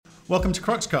Welcome to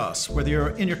Cruxcast. Whether you're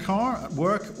in your car, at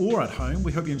work, or at home,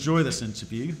 we hope you enjoy this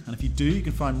interview. And if you do, you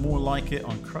can find more like it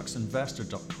on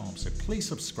cruxinvestor.com. So please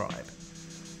subscribe.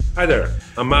 Hi there,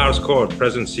 I'm Myles Court,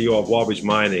 President and CEO of Wallbridge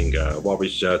Mining.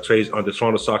 Wallbridge trades on the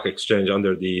Toronto Stock Exchange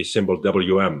under the symbol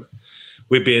WM.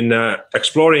 We've been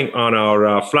exploring on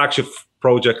our flagship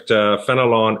project,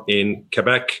 Fenelon in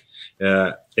Quebec,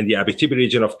 in the Abitibi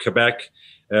region of Quebec.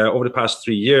 Over the past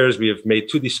 3 years, we have made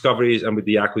 2 discoveries, and with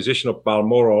the acquisition of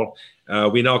Balmoral,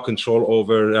 we now control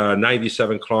over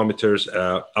 97 kilometers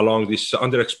along this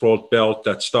underexplored belt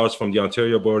that starts from the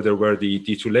Ontario border where the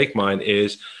D2 Lake mine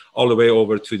is, all the way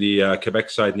over to the Quebec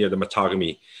side near the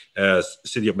Matagami,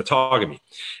 city of Matagami.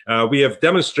 We have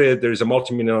demonstrated there is a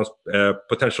multi-million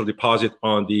potential deposit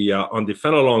on the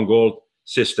Fenelon gold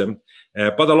system.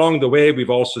 But along the way, we've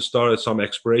also started some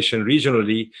exploration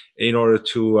regionally in order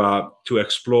to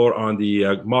explore on the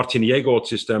Martiniere gold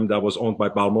system that was owned by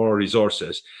Balmoral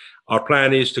Resources. Our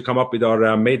plan is to come up with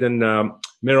our maiden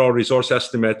mineral resource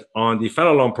estimate on the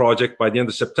Fenelon project by the end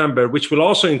of September, which will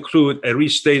also include a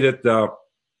restated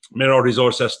mineral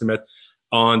resource estimate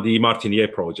on the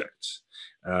Martiniere project.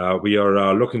 We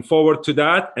are looking forward to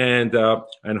that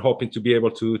and hoping to be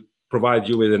able to provide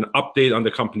you with an update on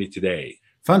the company today.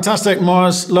 Fantastic,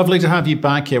 Myles. Lovely to have you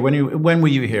back here. When were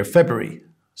you here? February,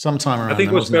 sometime around. I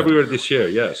think it was February this year.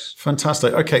 Yes.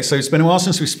 Fantastic. Okay, so it's been a while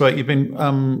since we spoke. You've been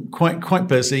quite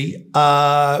busy,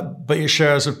 but your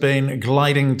shares have been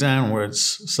gliding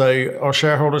downwards. So are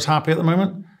shareholders happy at the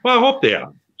moment? Well, I hope they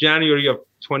are. January of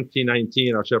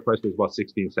 2019, our share price was about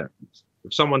 16 cents.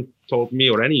 If someone told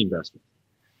me or any investor,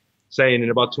 saying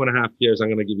in about 2.5 years I'm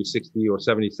going to give you 60 or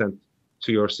 70 cents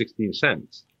to your 16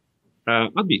 cents,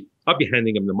 I'd be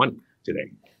handing them the money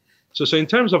today. So in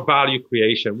terms of value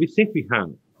creation, we think we have.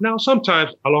 Now,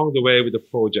 sometimes along the way with the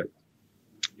project,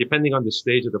 depending on the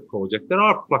stage of the project, there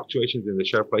are fluctuations in the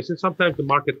share price, and sometimes the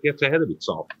market gets ahead of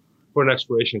itself for an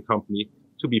exploration company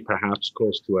to be perhaps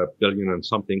close to $1 billion and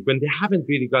something when they haven't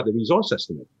really got the resource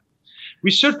estimate.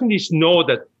 We certainly know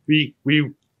that we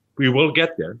will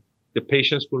get there. The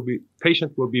patient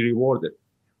will be rewarded.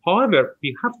 However,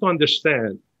 we have to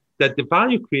understand that the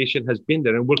value creation has been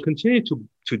there and will continue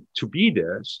to be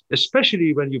there,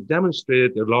 especially when you've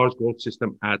demonstrated a large gold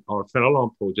system at our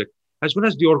Fenelon project, as well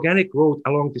as the organic growth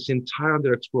along this entire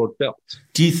underexplored belt.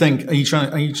 Do you think, are you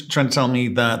trying to tell me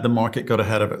that the market got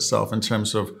ahead of itself in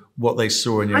terms of what they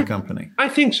saw in your company? I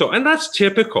think so. And that's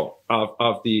typical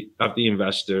of the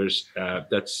investors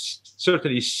that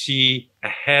certainly see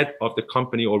ahead of the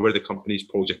company or where the company's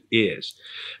project is.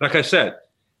 Like I said,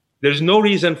 there's no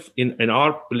reason in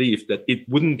our belief that it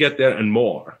wouldn't get there and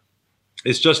more.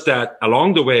 It's just that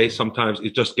along the way, sometimes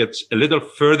it just gets a little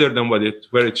further than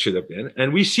where it should have been.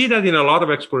 And we see that in a lot of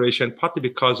exploration, partly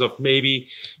because of maybe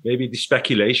the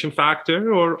speculation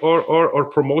factor or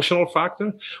promotional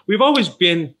factor. We've always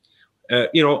been,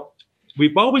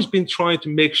 we've always been trying to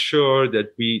make sure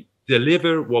that we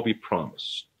deliver what we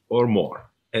promise or more.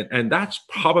 And that's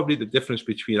probably the difference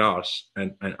between us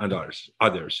and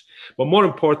others. But more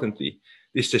importantly,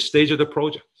 it's the stage of the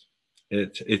project.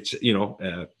 It's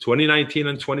 2019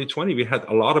 and 2020, we had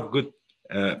a lot of good,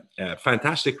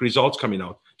 fantastic results coming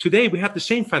out. Today, we have the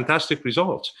same fantastic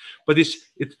results. But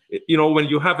when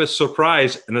you have a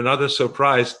surprise and another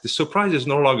surprise, the surprise is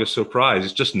no longer a surprise.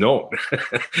 It's just known.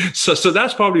 So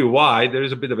that's probably why there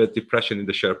is a bit of a depression in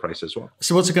the share price as well.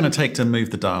 So what's it going to take to move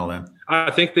the dial then?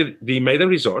 I think the maiden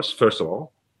resource, first of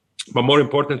all, but more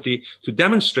importantly, to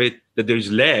demonstrate that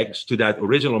there's legs to that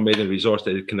original maiden resource,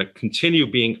 that it can continue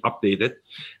being updated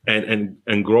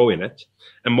and grow in it.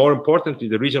 And more importantly,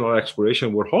 the regional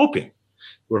exploration, we're hoping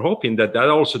that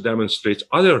also demonstrates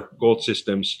other gold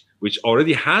systems, which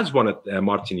already has one at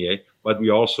Martiniere, but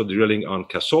we're also drilling on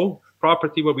Cassol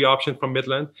property where we optioned from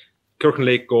Midland. Kirkland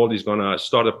Lake Gold is going to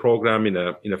start a program in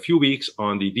a few weeks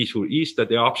on the Detour East that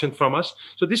they optioned from us.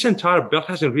 So this entire belt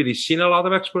hasn't really seen a lot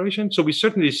of exploration. So we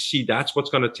certainly see that's what's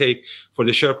going to take for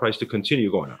the share price to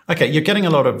continue going up. Okay, you're getting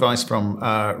a lot of advice from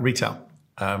retail.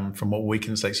 From what we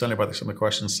can say, certainly about some of the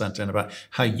questions sent in about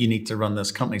how you need to run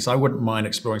this company. So I wouldn't mind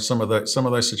exploring some of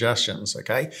those suggestions.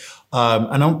 Okay,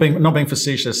 and not being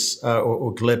facetious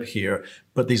or glib here,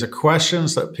 but these are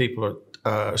questions that people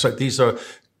are. These are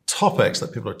topics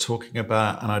that people are talking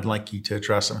about, and I'd like you to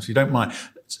address them. If you don't mind,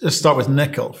 let's start with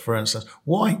nickel, for instance.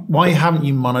 Why haven't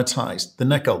you monetized the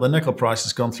nickel? The nickel price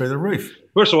has gone through the roof.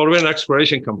 First of all, we're an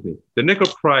exploration company. The nickel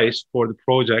price for the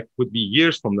project would be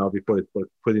years from now before it's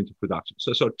put into production.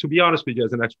 So to be honest with you,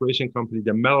 as an exploration company,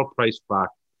 the metal price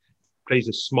fact plays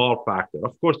a small factor.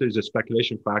 Of course, there's a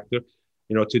speculation factor.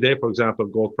 Today, for example,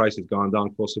 gold price has gone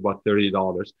down close to about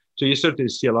 $30. So you certainly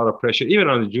see a lot of pressure, even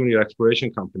on the junior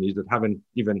exploration companies that aren't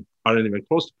even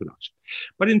close to production.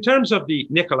 But in terms of the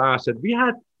nickel asset, we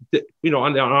had,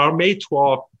 on our May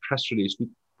 12th press release,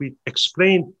 we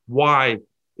explained why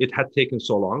it had taken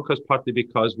so long, partly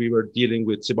because we were dealing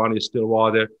with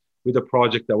Sibanye-Stillwater, with a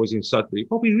project that was in Sudbury.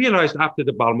 But we realized after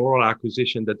the Balmoral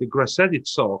acquisition that the Grasset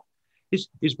itself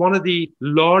is one of the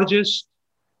largest,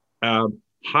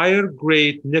 higher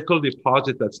grade nickel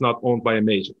deposit that's not owned by a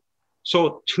major.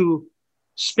 So to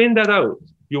spin that out,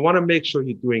 you want to make sure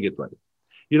you're doing it right.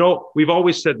 We've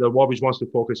always said that Wallbridge wants to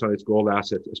focus on its gold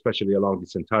assets, especially along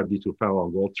this entire Detour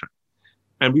Fenelon gold trend.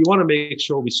 And we want to make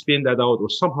sure we spin that out or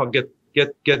somehow get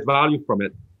value from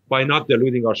it by not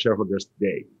diluting our shareholders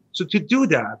today. So to do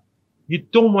that, you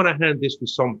don't want to hand this to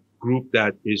some group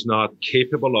that is not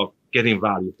capable of getting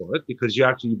value for it, because you're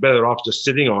actually better off just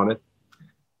sitting on it,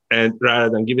 and rather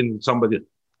than giving somebody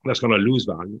that's going to lose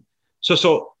value.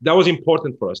 So that was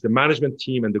important for us. The management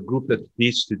team and the group that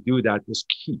needs to do that is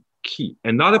key.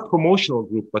 And not a promotional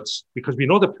group, but because we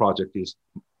know the project is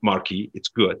marquee, it's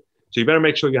good. So you better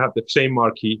make sure you have the same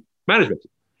marquee management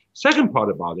team. Second part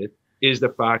about it is the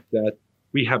fact that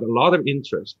we have a lot of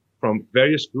interest from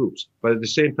various groups, but at the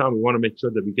same time, we want to make sure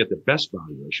that we get the best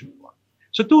valuation for it.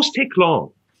 So those take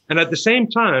long. And at the same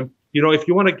time, if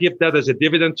you want to give that as a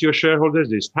dividend to your shareholders,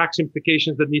 there's tax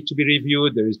implications that need to be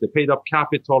reviewed. There is the paid up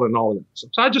capital and all of that.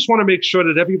 So I just want to make sure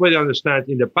that everybody understands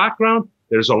in the background,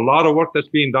 there's a lot of work that's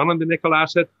being done on the nickel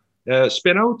asset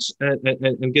spinouts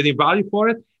and getting value for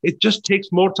it. It just takes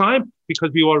more time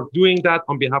because we are doing that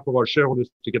on behalf of our shareholders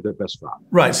to get the best value.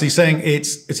 Right. So you're saying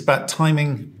it's about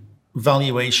timing,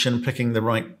 valuation, picking the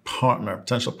right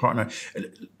potential partner.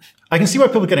 I can see why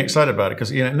people are getting excited about it,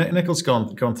 because nickel's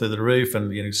gone through the roof,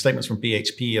 and statements from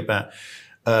BHP about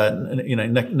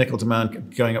nickel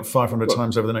demand going up 500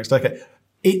 times over the next decade.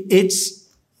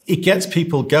 It gets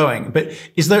people going. But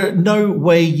is there no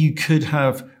way you could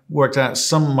have worked out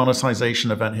some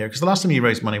monetization event here? Because the last time you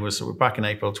raised money was back in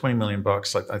April, $20 million,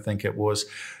 I think it was.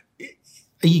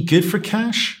 Are you good for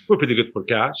cash? We're pretty good for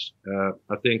cash.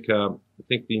 I think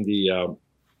in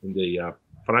the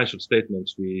financial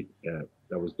statements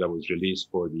that was released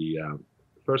for the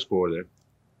first quarter,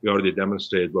 we already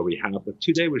demonstrated what we have. But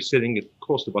today we're sitting at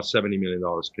close to about $70 million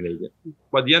Canadian.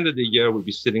 By the end of the year, we'll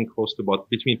be sitting close to about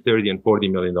between $30 and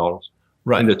 $40 million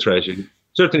in the treasury.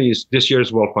 Certainly, this year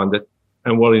is well funded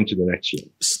and well into the next year.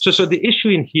 So the issue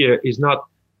in here is not.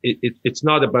 It's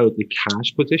not about the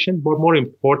cash position, but more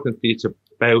importantly, it's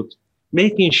about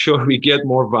making sure we get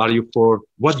more value for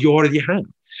what you already have.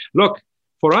 Look,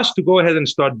 for us to go ahead and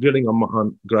start drilling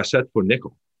on Grasset for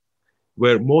nickel,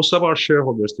 where most of our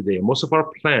shareholders today, most of our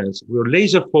plans, we're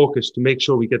laser focused to make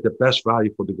sure we get the best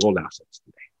value for the gold assets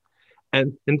today.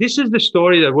 And this is the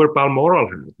story that where Balmoral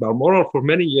had. Balmoral, for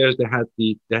many years, they had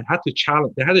a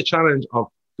challenge of,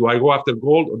 do I go after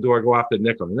gold or do I go after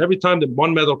nickel? And every time the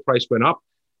one metal price went up,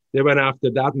 they went after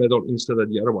that metal instead of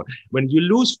the other one. When you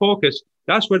lose focus,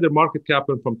 that's where the market cap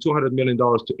went from $200 million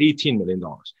to $18 million.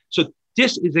 So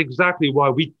this is exactly why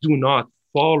we do not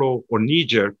follow or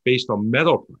knee-jerk based on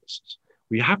metal prices.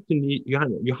 You have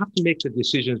to make the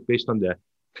decisions based on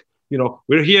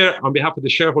we're here on behalf of the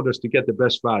shareholders to get the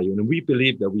best value. And we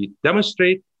believe that we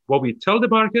demonstrate what we tell the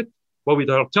market, what we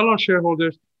tell our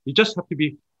shareholders. You just have to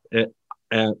be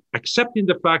accepting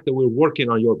the fact that we're working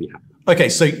on your behalf. Okay,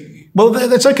 so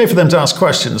that's okay for them to ask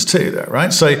questions too, though,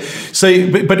 right?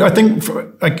 But I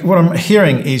think what I'm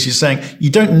hearing is you're saying you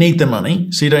don't need the money,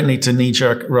 so you don't need to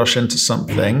knee-jerk rush into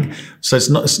something. So it's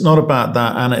not about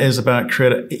that, and it is about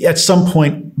creating. At some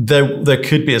point, there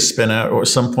could be a spin-out, or at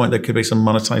some point there could be some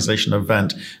monetization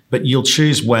event, but you'll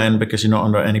choose when because you're not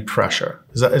under any pressure.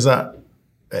 Is that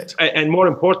it? And more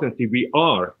importantly, we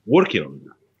are working on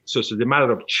that. So the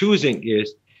matter of choosing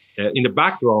is in the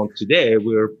background today,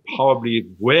 we're probably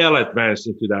well advanced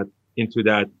into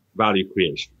that value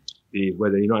creation.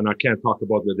 And I can't talk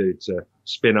about whether it's a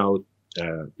spin out,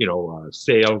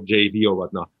 sale, JV or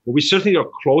whatnot, but we certainly are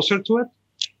closer to it.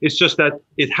 It's just that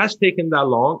it has taken that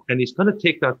long, and it's going to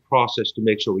take that process to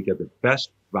make sure we get the best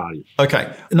value.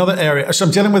 Okay. Another area. So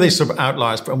I'm dealing with these sort of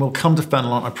outliers, and we'll come to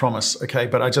Fenelon, I promise. Okay.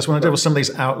 But I just want to deal with some of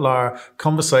these outlier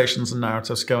conversations and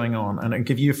narratives going on and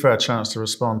give you a fair chance to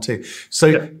respond to.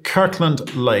 So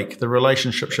Kirkland Lake, the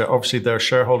relationship share, obviously they're a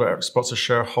shareholder, Spot's a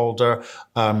shareholder.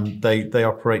 They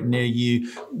operate near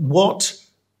you. What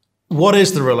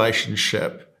is the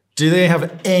relationship? Do they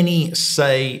have any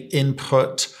say,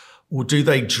 input, or do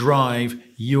they drive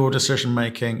your decision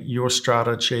making, your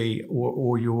strategy,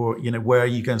 or your, where are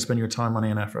you going to spend your time, money,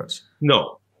 and efforts?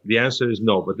 No, the answer is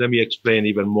no. But let me explain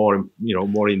even more,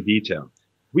 more in detail.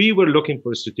 We were looking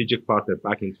for a strategic partner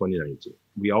back in 2019.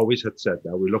 We always had said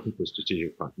that we're looking for a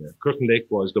strategic partner. Kirkland Lake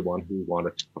was the one who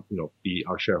wanted to, be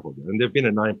our shareholder. And they've been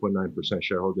a 9.9%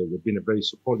 shareholder. They've been a very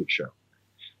supportive shareholder.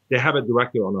 They have a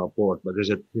director on our board, but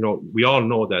we all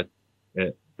know that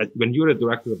when you're a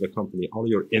director of the company, all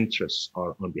your interests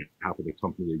are on behalf of the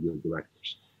company or your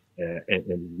directors.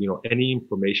 And any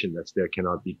information that's there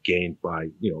cannot be gained by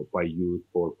you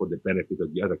for the benefit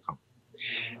of the other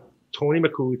company. Tony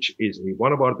Makuch is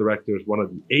one of our directors, one of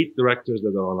the 8 directors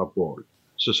that are on our board.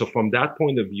 So from that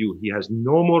point of view, he has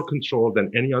no more control than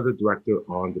any other director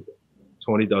on the board.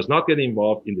 Tony does not get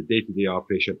involved in the day-to-day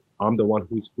operation. I'm the one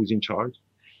who's in charge.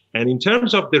 And in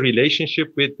terms of the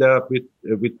relationship with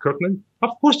Kirkland,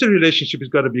 of course the relationship has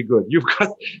got to be good. You've got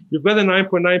a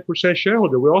 9.9%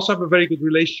 shareholder. We also have a very good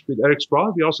relationship with Eric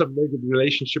Sprague. We also have a very good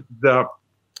relationship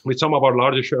with some of our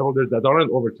larger shareholders that aren't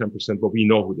over 10%, but we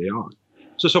know who they are.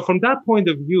 So from that point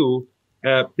of view,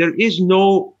 there is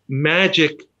no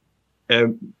magic,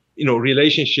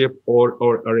 relationship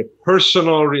or a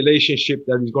personal relationship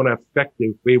that is going to affect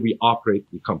the way we operate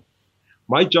the company.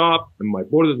 My job and my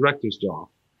board of directors' job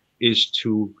is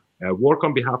to work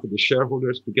on behalf of the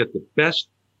shareholders to get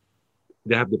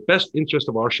they have the best interest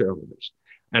of our shareholders.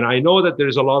 And I know that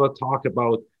there's a lot of talk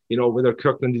about, whether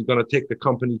Kirkland is going to take the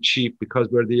company cheap because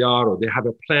where they are or they have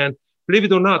a plan. Believe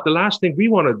it or not, the last thing we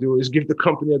want to do is give the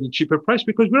company at a cheaper price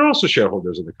because we're also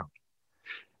shareholders of the company.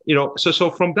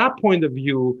 So from that point of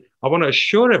view, I want to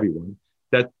assure everyone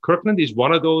that Kirkland is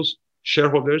one of those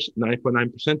shareholders,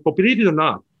 9.9%. But believe it or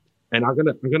not, and I'm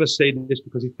gonna say this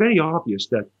because it's very obvious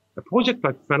that a project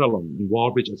like Fenelon in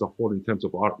Wallbridge as a whole, in terms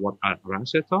of what our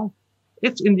assets are,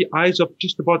 it's in the eyes of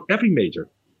just about every major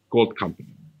gold company.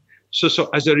 So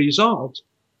as a result,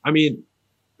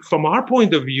 from our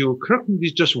point of view, Kirkland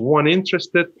is just one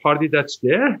interested party that's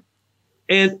there.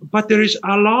 But there is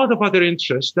a lot of other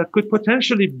interests that could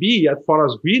potentially be, as far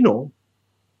as we know,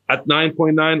 at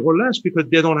 9.9 or less because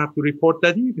they don't have to report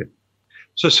that either.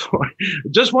 So I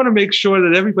just want to make sure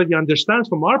that everybody understands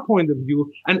from our point of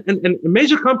view, and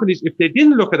major companies, if they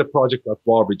didn't look at a project like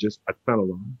Wallbridge at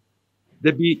Fenelon,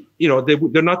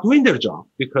 they're not doing their job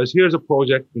because here's a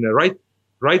project in the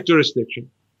right jurisdiction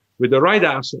with the right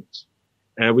assets,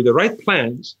 with the right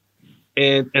plans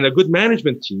and a good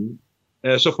management team.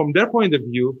 So from their point of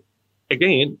view,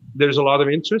 again, there's a lot of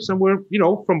interest and we're,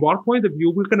 from our point of view,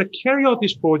 we're going to carry out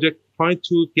this project, trying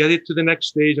to get it to the next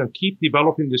stage and keep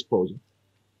developing this project.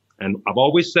 And I've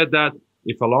always said that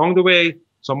if along the way,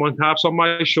 someone taps on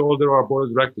my shoulder or our board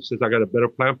of directors says, I got a better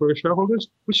plan for your shareholders,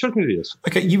 we certainly is.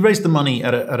 Okay, you raised the money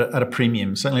at a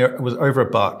premium. Certainly it was over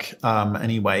 $1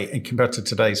 anyway, and compared to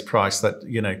today's price that,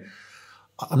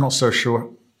 I'm not so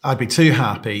sure I'd be too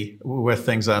happy with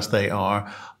things as they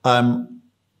are.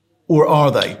 Or are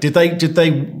they? Did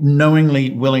they knowingly,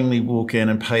 willingly walk in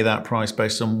and pay that price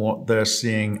based on what they're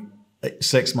seeing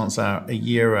 6 months out, a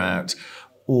year out?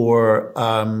 Or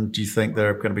do you think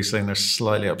they're going to be saying they're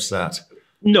slightly upset?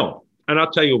 No. And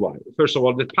I'll tell you why. First of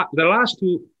all, the last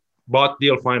 2 bought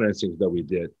deal financings that we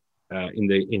did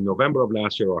in November of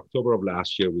last year or October of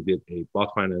last year, we did a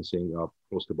bought financing of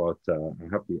close to about, I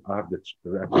have the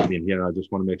record in here. I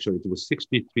just want to make sure it was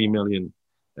 63 million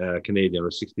Canadian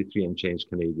or 63 and change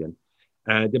Canadian.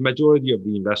 The majority of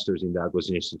the investors in that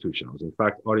was institutionals. In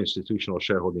fact, our institutional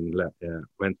shareholding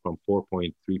went from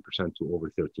 4.3% to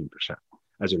over 13%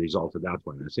 as a result of that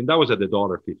financing. That was at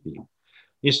 $1.15.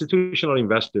 Institutional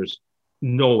investors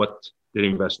know what they're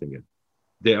investing in.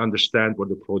 They understand what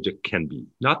the project can be.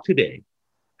 Not today.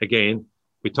 Again,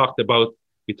 we talked about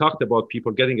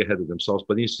people getting ahead of themselves,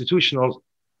 but institutionals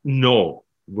know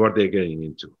what they're getting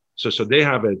into. So they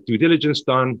have a due diligence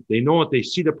done. They know it. They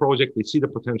see the project. They see the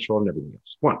potential and everything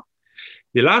else. One,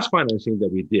 the last financing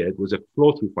that we did was a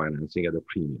flow-through financing at a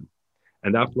premium.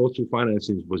 And that flow-through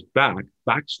financing was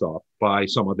backstopped by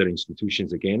some other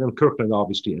institutions again. And Kirkland,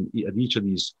 obviously, at each of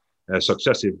these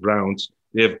successive rounds,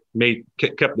 they've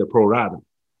kept their pro rata.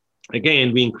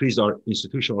 Again, we increased our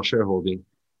institutional shareholding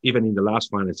even in the last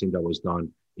financing that was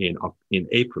done in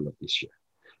April of this year.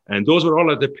 And those were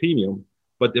all at the premium,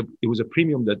 but it was a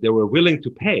premium that they were willing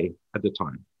to pay at the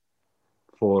time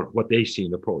for what they see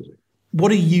in the project.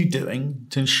 What are you doing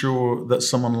to ensure that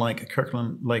someone like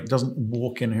Kirkland Lake doesn't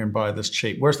walk in here and buy this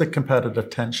cheap? Where's the competitive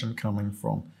tension coming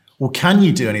from? Or can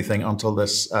you do anything until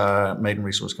this maiden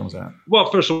resource comes out?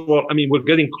 Well, first of all, we're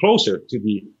getting closer to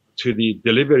the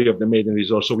delivery of the maiden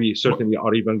resource, so we certainly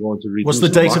are even going to reduce. What's the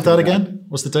date of that again?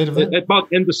 What's the date of that? About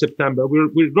end of September.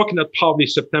 We're looking at probably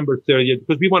September 30th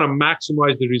because we want to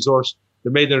maximize the resource, the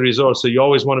maiden resource. So you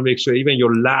always want to make sure even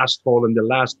your last hole and the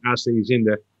last assay is in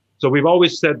there. So we've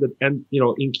always said that, and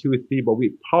in Q3, but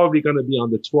we're probably going to be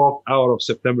on the 12th hour of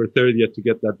September 30th to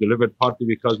get that delivered, partly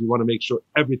because we want to make sure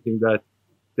everything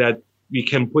that we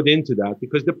can put into that,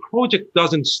 because the project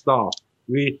doesn't stop.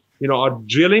 We, our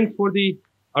drilling for the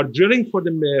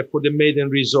maiden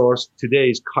resource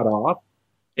today is cut off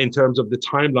in terms of the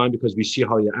timeline, because we see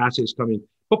how the assay is coming.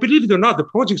 But believe it or not, the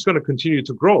project's going to continue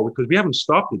to grow because we haven't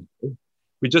stopped it.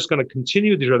 We're just going to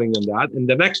continue drilling on that. And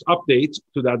the next update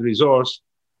to that resource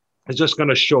is just going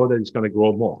to show that it's going to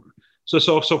grow more.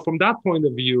 So from that point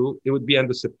of view, it would be end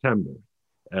of September.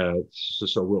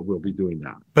 So we'll be doing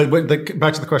that. But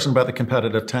back to the question about the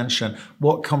competitive tension,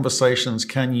 what conversations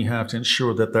can you have to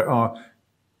ensure that there are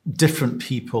different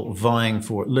people vying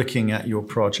for it, looking at your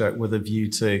project with a view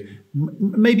to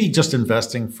maybe just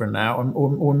investing for now,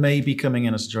 or maybe coming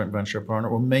in as a joint venture partner,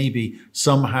 or maybe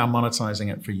somehow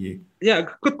monetizing it for you? Yeah,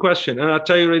 good question. And I'll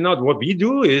tell you right now, what we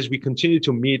do is we continue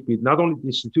to meet with not only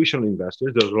institutional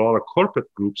investors, there's a lot of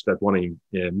corporate groups that want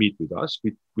to meet with us.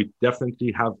 We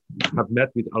definitely have met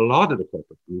with a lot of the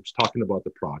corporate groups talking about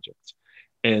the project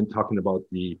and talking about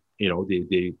the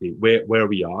where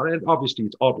we are. And obviously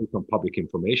it's all from public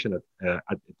information at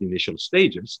the initial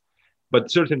stages. But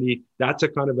certainly that's a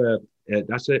kind of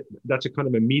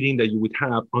a meeting that you would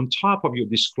have on top of your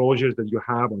disclosures that you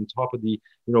have, on top of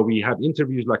we have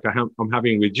interviews like I'm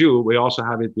having with you. We also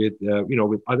have it with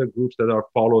with other groups that are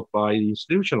followed by the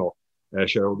institutional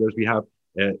shareholders. We have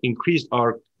increased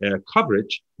our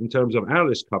coverage in terms of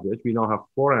analyst coverage. We now have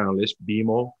 4 analysts: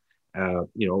 BMO,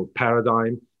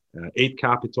 Paradigm, 8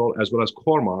 Capital, as well as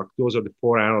Cormark. Those are the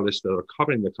 4 analysts that are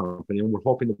covering the company, and we're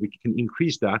hoping that we can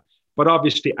increase that. But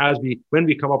obviously, when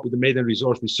we come up with the maiden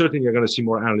resource, we certainly are going to see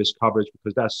more analyst coverage,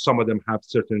 because some of them have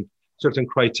certain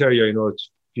criteria in order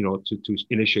to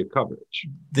initiate coverage.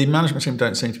 The management team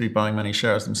don't seem to be buying many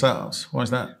shares themselves. Why is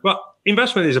that? Well,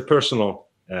 investment is a personal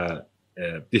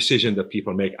decision that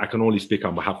people make. I can only speak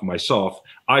on behalf of myself.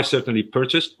 I've certainly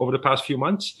purchased over the past few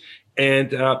months, and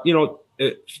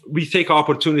we take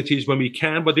opportunities when we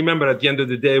can, but remember, at the end of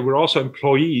the day, we're also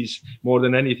employees more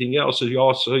than anything else. So you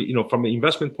also, from an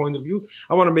investment point of view,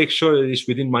 I want to make sure that it's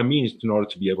within my means in order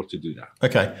to be able to do that.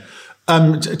 Okay.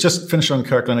 Just finish on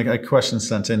Kirkland, a question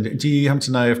sent in. Do you happen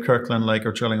to know if Kirkland Lake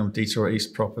are drilling on Detour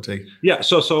East property? Yeah,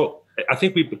 so I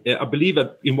think I believe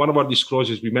that in one of our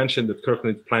disclosures, we mentioned that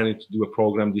Kirkland is planning to do a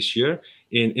program this year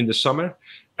in the summer.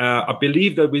 I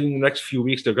believe that within the next few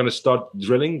weeks, they're going to start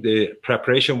drilling. The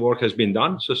preparation work has been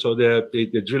done. So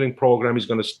the drilling program is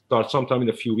going to start sometime in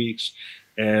a few weeks.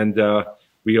 And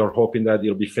we are hoping that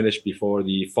it'll be finished before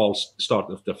the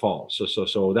start of the fall.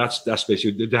 So that's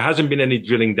basically, there hasn't been any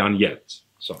drilling done yet.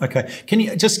 So. Okay, can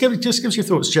you just give us your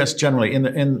thoughts just generally in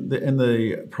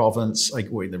the province, like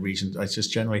in the region,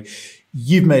 just generally?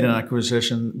 You've made an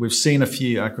acquisition. We've seen a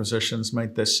few acquisitions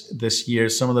made this year.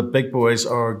 Some of the big boys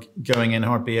are going in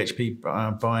hard. BHP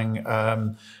buying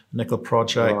nickel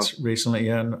project recently,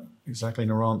 exactly,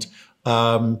 Noront.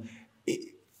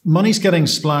 Money's getting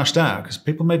splashed out because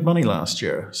people made money last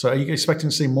year. So are you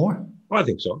expecting to see more? Well, I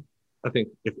think so. I think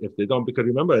if they don't, because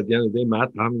remember, at the end of the day, Matt,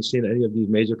 I haven't seen any of these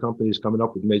major companies coming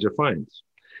up with major finds,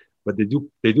 but they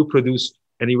do produce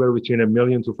anywhere between 1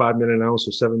 million to 5 million ounces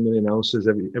or 7 million ounces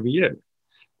every year.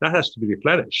 That has to be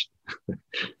replenished.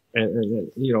 and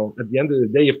at the end of the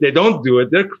day, if they don't do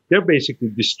it, they're basically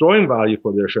destroying value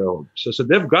for their shareholders. So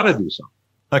they've got to do something.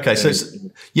 Okay, so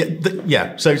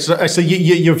So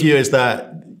your view is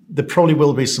that there probably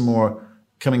will be some more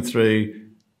coming through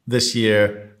this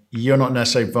year. You're not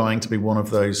necessarily vying to be one of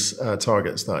those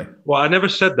targets, though. Well, I never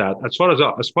said that. As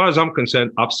far as I'm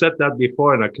concerned, I've said that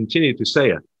before, and I continue to say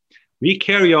it. We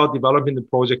carry out developing the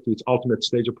project to its ultimate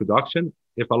stage of production.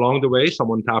 If along the way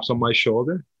someone taps on my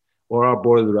shoulder, or our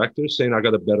board of directors saying, "I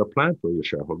got a better plan for your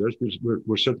shareholders,"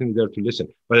 we're certainly there to listen.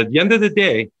 But at the end of the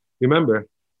day, remember,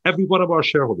 every one of our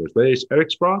shareholders, whether it's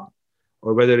Eric Sprott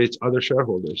or whether it's other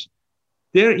shareholders,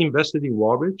 they're invested in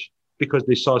Wallbridge because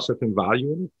they saw a certain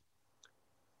value in it.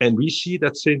 And we see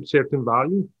that same certain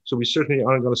value, so we certainly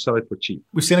aren't going to sell it for cheap.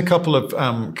 We've seen a couple of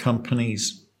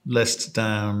companies list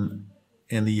down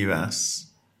in the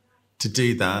US. To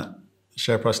do that, the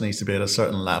share price needs to be at a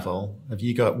certain level. Have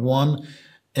you got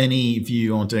any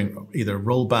view on doing either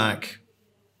rollback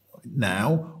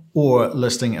now or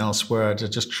listing elsewhere to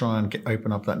just try and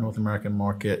open up that North American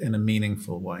market in a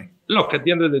meaningful way? Look, at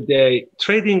the end of the day,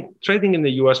 trading in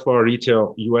the US for our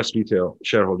US retail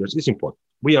shareholders is important.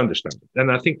 We understand it.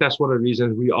 And I think that's one of the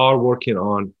reasons we are working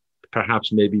on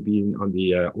perhaps maybe being on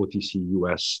the OTC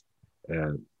US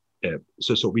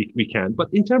so we can. But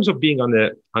in terms of being on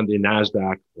the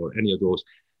NASDAQ or any of those,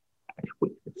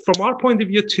 from our point of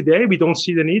view today, we don't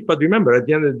see the need. But remember, at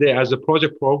the end of the day, as the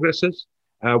project progresses,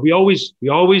 we always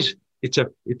it's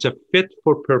a fit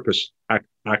for purpose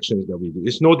actions that we do.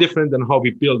 It's no different than how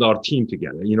we build our team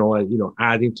together.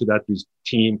 Adding to that this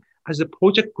team as the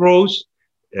project grows.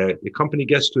 The company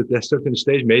gets to a certain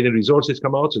stage, maiden resources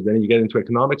come out, so then you get into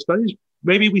economic studies.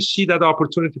 Maybe we see that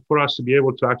opportunity for us to be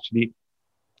able to actually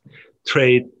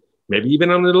trade, maybe even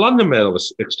on the London Metal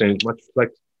Exchange, much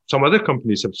like some other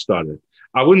companies have started.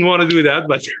 I wouldn't want to do that,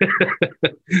 but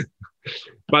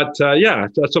yeah.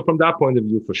 So from that point of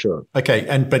view, for sure. Okay,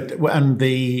 and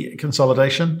the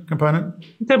consolidation component?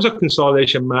 In terms of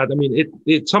consolidation, Matt, I mean,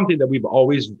 it's something that we've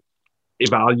always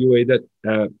evaluated.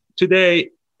 Today,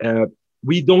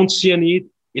 we don't see a need.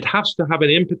 It has to have an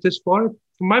impetus for it.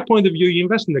 From my point of view, you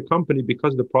invest in the company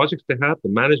because of the projects they have, the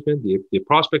management, the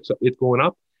prospects of it going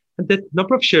up, and the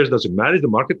number of shares doesn't matter, the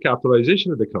market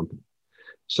capitalization of the company.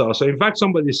 So in fact,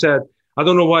 somebody said, I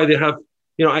don't know why they have,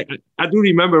 I do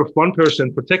remember one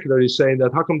person particularly saying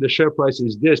that how come the share price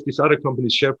is this other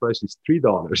company's share price is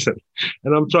 $3?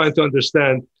 And I'm trying to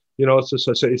understand, so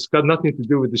it's got nothing to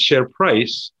do with the share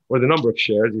price or the number of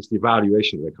shares, it's the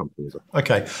valuation of the company.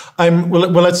 Okay.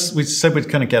 We said we'd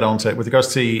kind of get onto it. With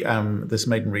regards to this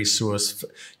maiden resource,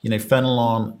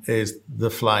 Fenelon is the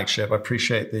flagship. I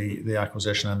appreciate the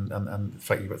acquisition and the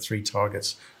fact you've got three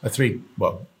targets,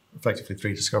 effectively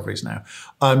three discoveries now.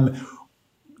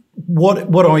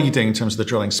 What are you doing in terms of the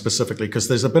drilling specifically? Because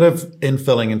there's a bit of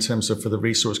infilling in terms of for the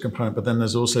resource component, but then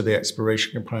there's also the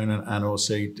exploration component and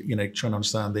also trying to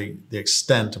understand the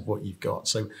extent of what you've got.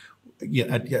 So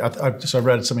I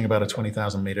read something about a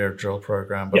 20,000 meter drill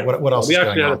program. But yeah. What else is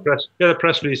going on? We had a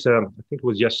press release. I think it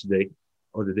was yesterday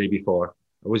or the day before.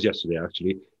 It was yesterday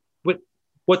actually. But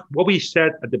what we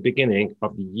said at the beginning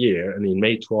of the year and in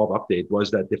May 12 update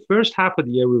was that the first half of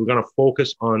the year we were going to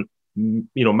focus on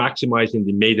maximizing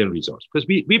the maiden resource, because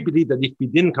we believe that if we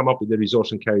didn't come up with the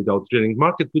resource and carried out drilling,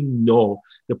 market wouldn't know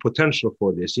the potential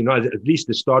for this, at least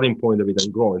the starting point of it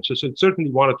and growing. So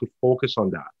certainly wanted to focus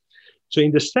on that. So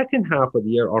in the second half of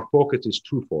the year, our focus is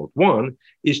twofold. One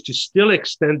is to still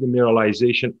extend the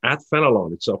mineralization at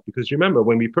Fenelon itself, because remember,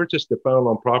 when we purchased the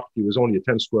Fenelon property, it was only a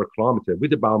 10 square kilometer.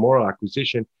 With the Balmoral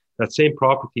acquisition, that same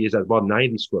property is at about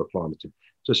 90 square kilometers.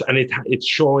 And it's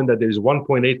showing that there's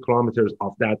 1.8 kilometers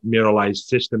of that mineralized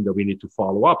system that we need to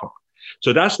follow up on.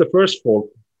 So that's the first fold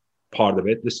part of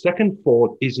it. The second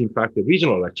fold is, in fact, the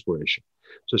regional exploration.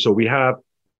 So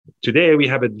today we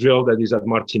have a drill that is at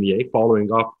Martinique,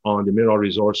 following up on the mineral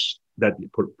resource that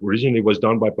originally was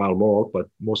done by Balmoral, but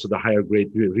most of the higher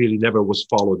grade really never was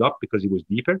followed up because it was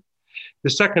deeper. The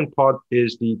second part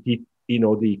is the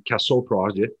Cassot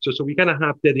project. So we're going to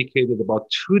have dedicated about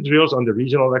 2 drills on the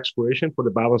regional exploration for the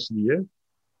balance of the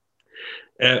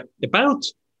year. About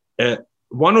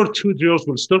 1 or 2 drills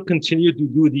will still continue to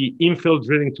do the infill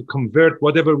drilling to convert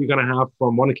whatever we're going to have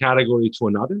from one category to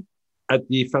another at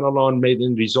the Fenelon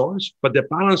maiden resource. But the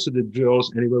balance of the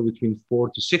drills, anywhere between 4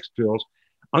 to 6 drills,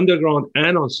 underground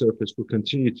and on surface, will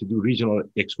continue to do regional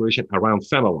exploration around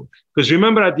Fenelon. Because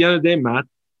remember, at the end of the day, Matt,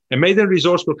 a maiden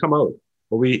resource will come out.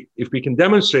 But if we can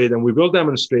demonstrate, and we will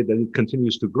demonstrate that it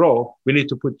continues to grow, we need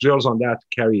to put drills on that to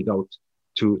carry it out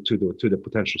to the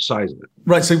potential size of it.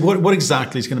 Right. So what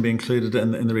exactly is going to be included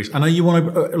in the research? I know you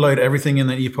want to load everything in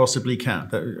that you possibly can.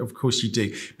 Of course you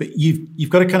do. But you've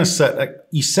got to kind of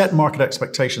set market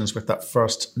expectations with that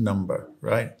first number,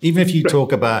 right? Even if you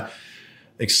talk about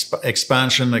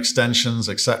expansion, extensions,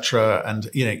 etc., and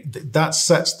that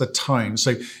sets the tone.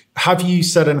 So have you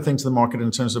said anything to the market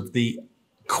in terms of the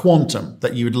quantum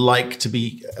that you would like to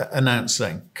be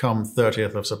announcing come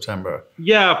 30th of September?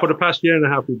 Yeah, for the past year and a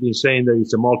half, we've been saying that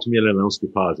it's a multi-million ounce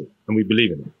deposit, and we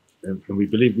believe in it, and we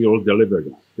believe we will deliver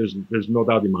it. There's no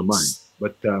doubt in my mind.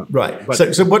 But right.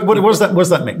 So what does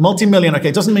that mean? Multi-million. Okay,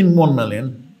 it doesn't mean 1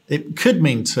 million. It could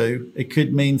mean 2. It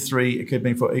could mean 3. It could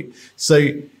mean 4. So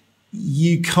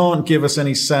you can't give us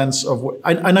any sense of what.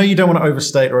 I know you don't want to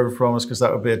overstate or overpromise because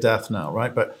that would be a death knell,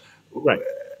 right? But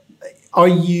are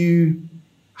you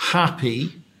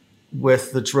happy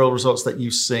with the drill results that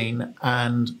you've seen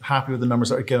and happy with the numbers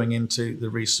that are going into the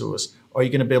resource? Are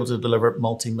you going to be able to deliver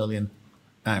multi-million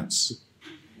ounce?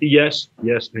 Yes,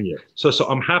 and yes. So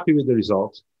I'm happy with the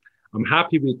results. I'm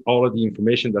happy with all of the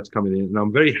information that's coming in, and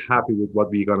I'm very happy with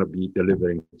what we're going to be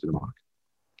delivering to the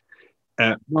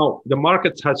market. Now, the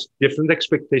market has different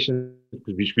expectations,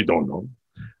 which we don't know.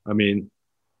 I mean,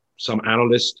 some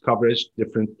analyst coverage,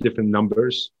 different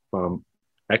numbers from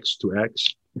X to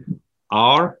X.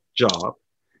 Our job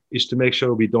is to make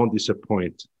sure we don't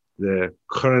disappoint the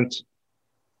current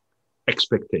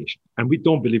expectation, and we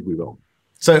don't believe we will.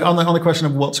 So on the question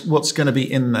of what's going to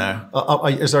be in there,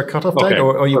 is there a cutoff date,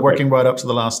 or are you working right up to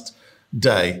the last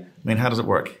day? I mean, how does it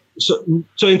work? So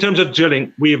in terms of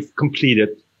drilling, we've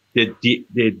completed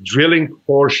the drilling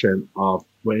portion of.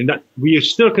 We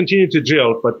still continue to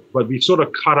drill, but we sort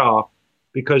of cut off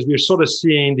because we're sort of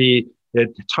seeing the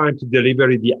time to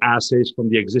deliver the assays from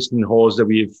the existing holes that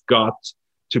we've got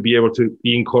to be able to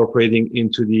be incorporating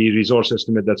into the resource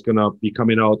estimate that's going to be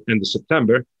coming out end of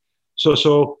September.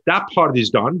 So that part is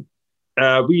done.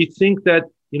 We think that,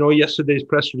 yesterday's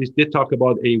press release did talk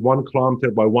about a 1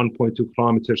 kilometer by 1.2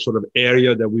 kilometer sort of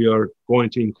area that we are going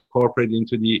to incorporate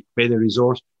into the maiden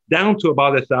resource down to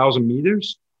about 1,000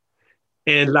 meters.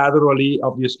 And laterally,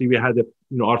 obviously, we had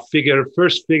our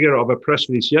first figure of a press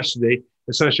release yesterday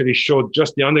essentially showed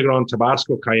just the underground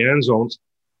Tabasco Cayenne zones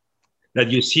that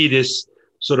you see this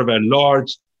sort of a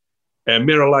large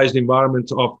mineralized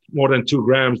environment of more than 2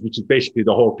 grams, which is basically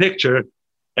the whole picture.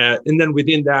 And then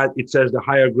within that, it says the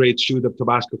higher grade shoot of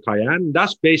Tabasco Cayenne.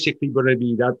 That's basically going to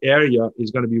be, that area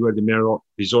is going to be where the mineral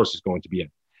resource is going to be in.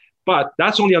 But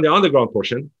that's only on the underground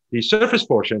portion. The surface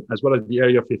portion, as well as the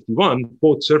Area 51,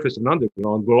 both surface and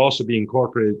underground, will also be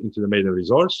incorporated into the maiden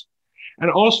resource. And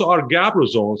also our Gabbro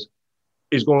zones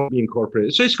is going to be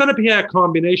incorporated. So it's going to be a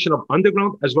combination of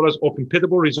underground as well as open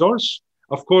pittable resource.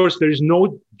 Of course, there is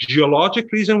no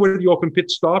geologic reason where the open pit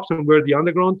stops and where the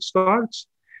underground starts.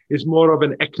 It's more of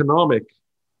an economic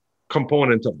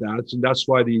component of that. And that's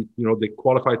why the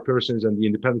qualified persons and the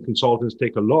independent consultants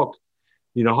take a look,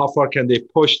 how far can they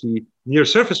push the near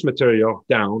surface material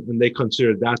down, and they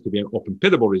consider that to be an open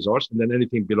pittable resource. And then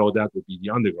anything below that would be the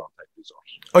underground type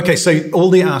resource. Okay, so all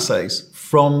the assays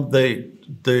from the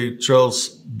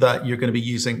drills that you're going to be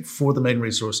using for the main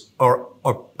resource are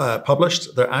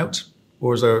published, they're out?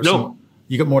 Or is there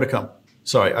you got more to come?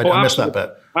 Sorry, I missed that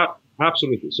bit.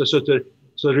 Absolutely.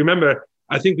 So remember,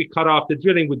 I think we cut off the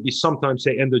drilling would be sometime,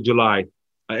 say, end of July.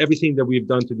 Everything that we've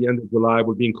done to the end of July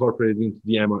will be incorporated into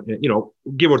the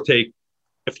give or take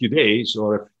a few days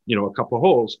or, a couple of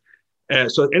holes.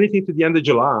 So anything to the end of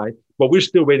July, but we're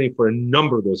still waiting for a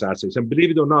number of those assays. And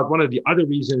believe it or not, one of the other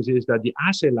reasons is that the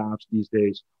assay labs these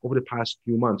days, over the past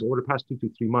 2 to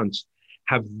 3 months,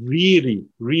 have really,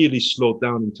 really slowed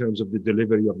down in terms of the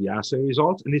delivery of the assay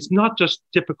results. And it's not just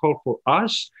typical for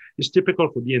us, it's typical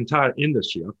for the entire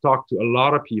industry. I've talked to a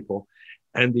lot of people,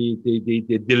 and the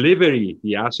delivery,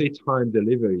 the assay time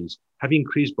deliveries have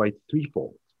increased by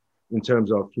threefold in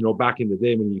terms of, back in the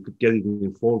day when you could get it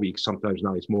in 4 weeks, sometimes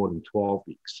now it's more than 12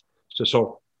 weeks.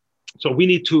 So we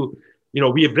need to,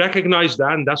 we have recognized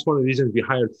that, and that's one of the reasons we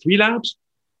hired 3 labs.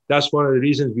 That's one of the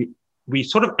reasons we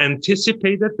sort of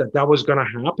anticipated that was going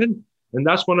to happen. And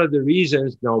that's one of the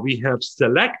reasons now we have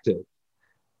selected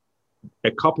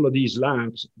a couple of these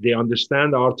labs. They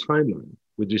understand our timeline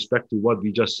with respect to what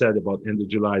we just said about end of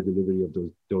July delivery of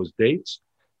those dates.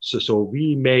 So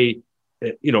we may,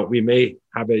 we may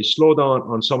have a slowdown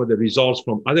on some of the results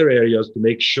from other areas to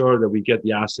make sure that we get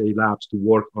the assay labs to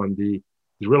work on the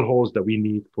drill holes that we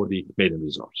need for the maiden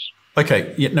resource.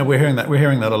 Okay. Yeah, no, we're hearing that. We're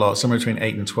hearing that a lot. Somewhere between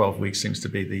 8 and 12 weeks seems to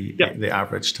be the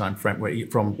average time frame.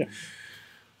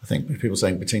 I think people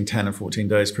saying between 10 and 14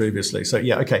 days previously. So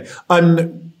yeah, okay.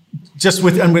 Just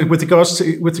with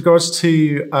regards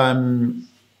to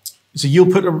so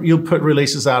you'll put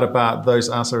releases out about those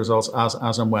assay results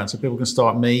as and when, so people can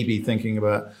start maybe thinking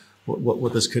about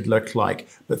what this could look like.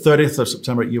 But 30th of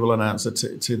September, you will announce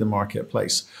it to the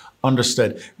marketplace.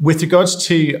 Understood. With regards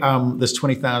to this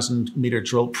 20,000 meter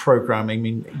drill program, I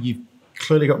mean, you've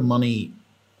clearly got money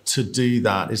to do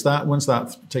that. When's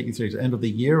that take you through? To end of the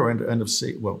year or end of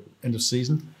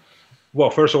season? Well,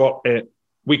 first of all,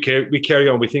 we carry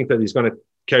on. We think that it's going to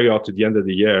carry out to the end of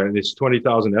the year, and it's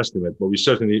 20,000 estimate. But we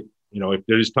certainly, if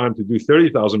there is time to do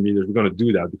 30,000 meters, we're going to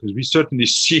do that, because we certainly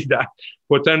see that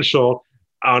potential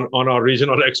on our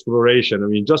regional exploration. I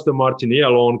mean, just the Martinique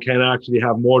alone can actually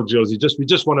have more drills. We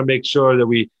just want to make sure that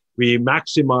we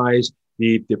maximize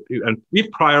and we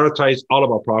prioritize all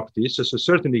of our properties. So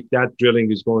certainly that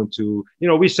drilling is going to,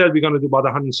 we said we're going to do about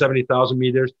 170,000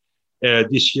 meters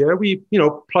this year. We,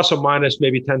 plus or minus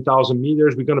maybe 10,000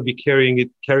 meters. We're going to be carrying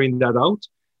that out.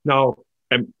 Now,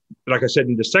 like I said,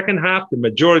 in the second half, the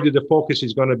majority of the focus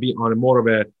is going to be on more of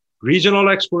a regional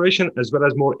exploration, as well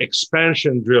as more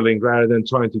expansion drilling rather than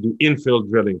trying to do infill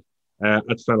drilling at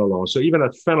Fenelon. So even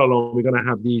at Fenelon, we're going to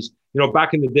have these,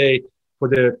 back in the day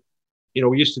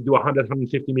we used to do 100,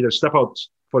 150 meter step outs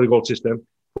for the gold system.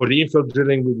 For the infill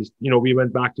drilling, we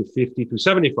went back to 50 to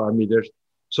 75 meters.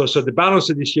 So the balance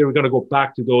of this year, we're going to go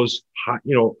back to those,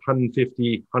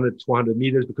 150, 100, 200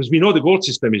 meters, because we know the gold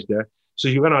system is there. So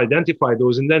you're going to identify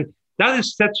those. And then That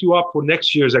sets you up for next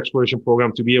year's exploration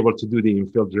program to be able to do the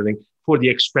infill drilling for the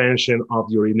expansion of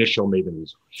your initial maiden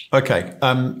resource. Okay,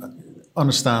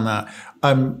 understand that.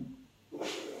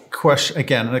 Question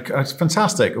again, a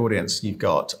fantastic audience you've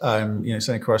got.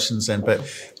 Sending questions in, but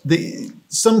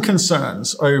some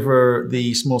concerns over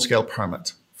the small scale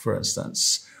permit, for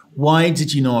instance. Why did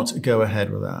you not go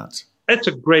ahead with that? It's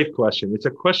a great question. It's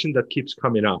a question that keeps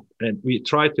coming up, and we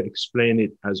try to explain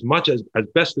it as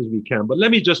best as we can. But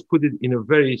let me just put it in a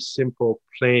very simple,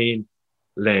 plain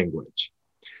language.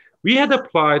 We had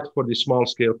applied for the small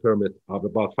scale permit of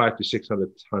about 500 to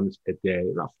 600 tons a day,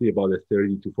 roughly about a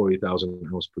 30 to 40,000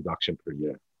 ounce production per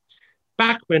year.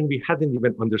 Back when we hadn't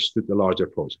even understood the larger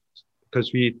projects, because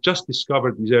we just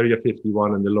discovered this Area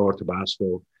 51 and the Lower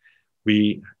Tabasco.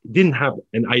 We didn't have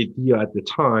an idea at the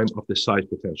time of the size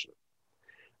potential.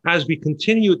 As we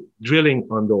continued drilling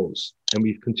on those, and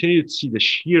we continued to see the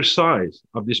sheer size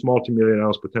of this multi-million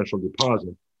ounce potential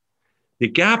deposit, the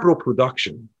Gabbro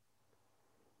production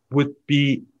would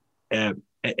be a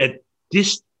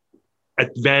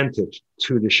disadvantage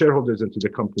to the shareholders and to the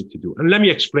company to do. And let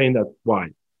me explain that why.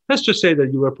 Let's just say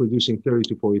that you were producing 30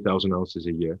 to 40,000 ounces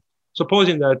a year.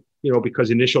 Supposing that,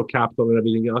 because initial capital and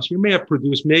everything else, you may have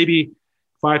produced maybe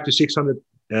 $500 to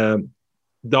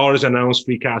 $600 an ounce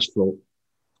free cash flow.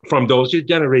 From those, you're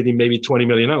generating maybe 20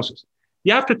 million ounces.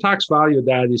 The after-tax value of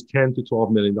that is $10 to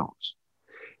 $12 million.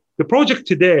 The project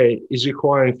today is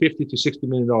requiring $50 to $60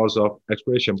 million of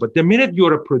exploration. But the minute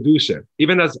you're a producer,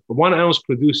 even as 1 ounce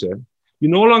producer, you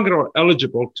no longer are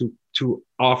eligible to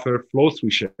offer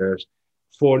flow-through shares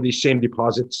for the same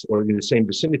deposits or in the same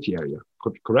vicinity area,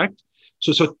 correct?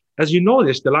 So as you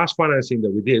notice, the last financing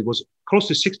that we did was close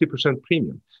to 60%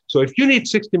 premium. So if you need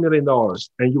 $60 million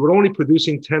and you were only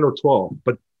producing 10 or 12,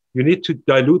 but you need to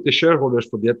dilute the shareholders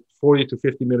for that $40 to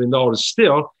 $50 million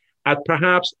still at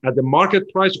perhaps at the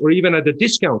market price or even at the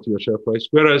discount to your share price.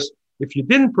 Whereas if you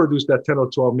didn't produce that 10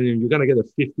 or 12 million, you're going to get a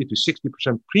 50 to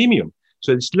 60% premium.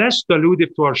 So it's less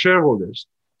dilutive to our shareholders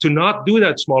to not do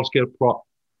that small scale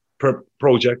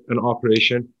project and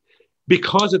operation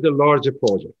because of the larger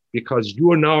project, because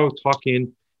you are now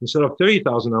talking, instead of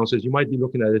 30,000 ounces, you might be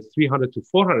looking at a 300 to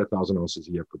 400,000 ounces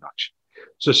a year production.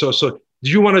 So do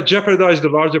you want to jeopardize the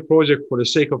larger project for the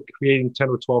sake of creating 10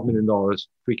 or 12 million dollars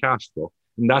free cash flow?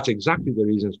 And that's exactly the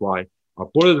reasons why our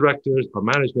board of directors, our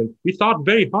management, we thought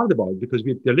very hard about it because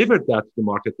we delivered that to the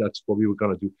market. That's what we were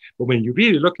going to do. But when you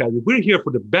really look at it, we're here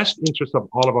for the best interest of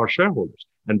all of our shareholders.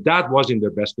 And that was in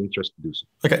their best interest to do so.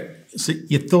 Okay. So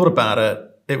you thought about it.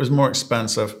 It was more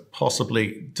expensive,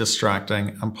 possibly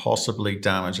distracting, and possibly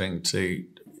damaging to,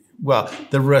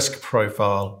 the risk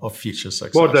profile of future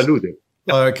success. More diluted.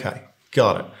 Yeah. Okay.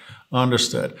 Got it.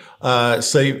 Understood.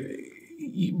 So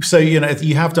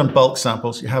you have done bulk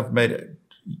samples. You have made it.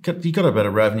 You got a bit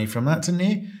of revenue from that, didn't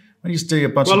you? When you just do a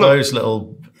bunch of those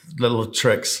little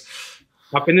tricks.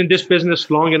 I've been in this business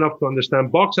long enough to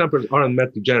understand bulk samples aren't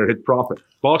meant to generate profit.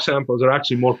 Bulk samples are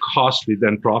actually more costly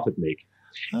than profit making.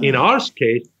 Oh. In our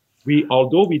case,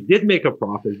 although we did make a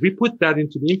profit, we put that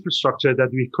into the infrastructure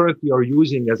that we currently are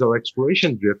using as our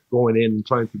exploration drift going in and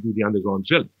trying to do the underground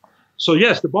drilling. So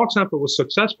yes, the bulk sample was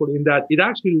successful in that it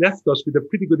actually left us with a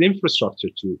pretty good infrastructure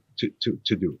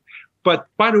to do. But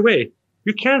by the way,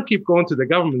 you can't keep going to the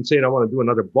government saying, I want to do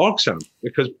another bulk sample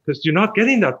because you're not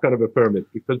getting that kind of a permit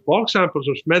because bulk samples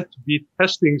are meant to be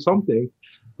testing something,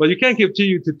 but you can't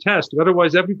continue to test.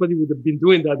 Otherwise, everybody would have been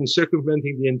doing that and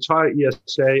circumventing the entire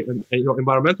ESA and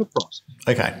environmental process.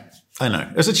 Okay. I know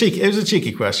it was a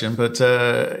cheeky question, but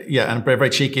and very, very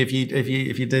cheeky if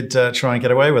you did try and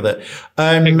get away with it.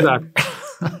 Exactly.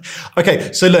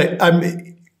 Okay, so look,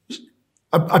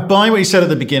 I buy what you said at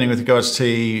the beginning with regards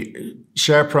to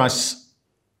share price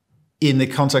in the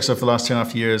context of the last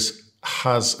 2.5 years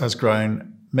has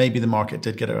grown. Maybe the market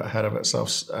did get ahead of itself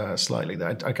slightly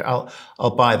there.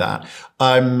 I'll buy that.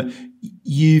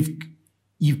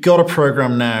 You've got a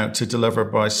program now to deliver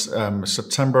by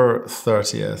September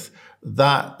 30th.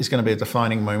 That is going to be a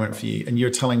defining moment for you. And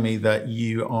you're telling me that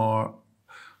you are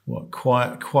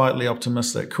quietly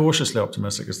optimistic, cautiously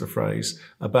optimistic is the phrase,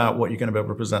 about what you're going to be able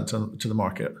to present to the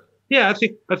market. Yeah, I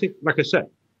think, like I said,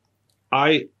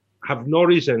 I have no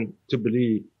reason to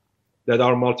believe that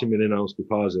our multi-million ounce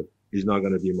deposit is not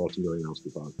going to be a multi-million ounce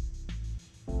deposit.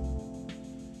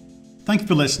 Thank you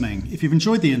for listening. If you've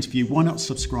enjoyed the interview, why not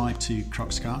subscribe to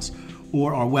Cruxcast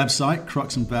or our website,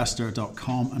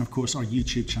 cruxinvestor.com, and of course our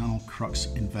YouTube channel, Crux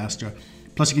Investor.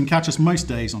 Plus you can catch us most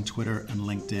days on Twitter and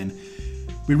LinkedIn.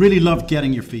 We really love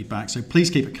getting your feedback, so please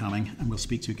keep it coming and we'll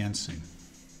speak to you again soon.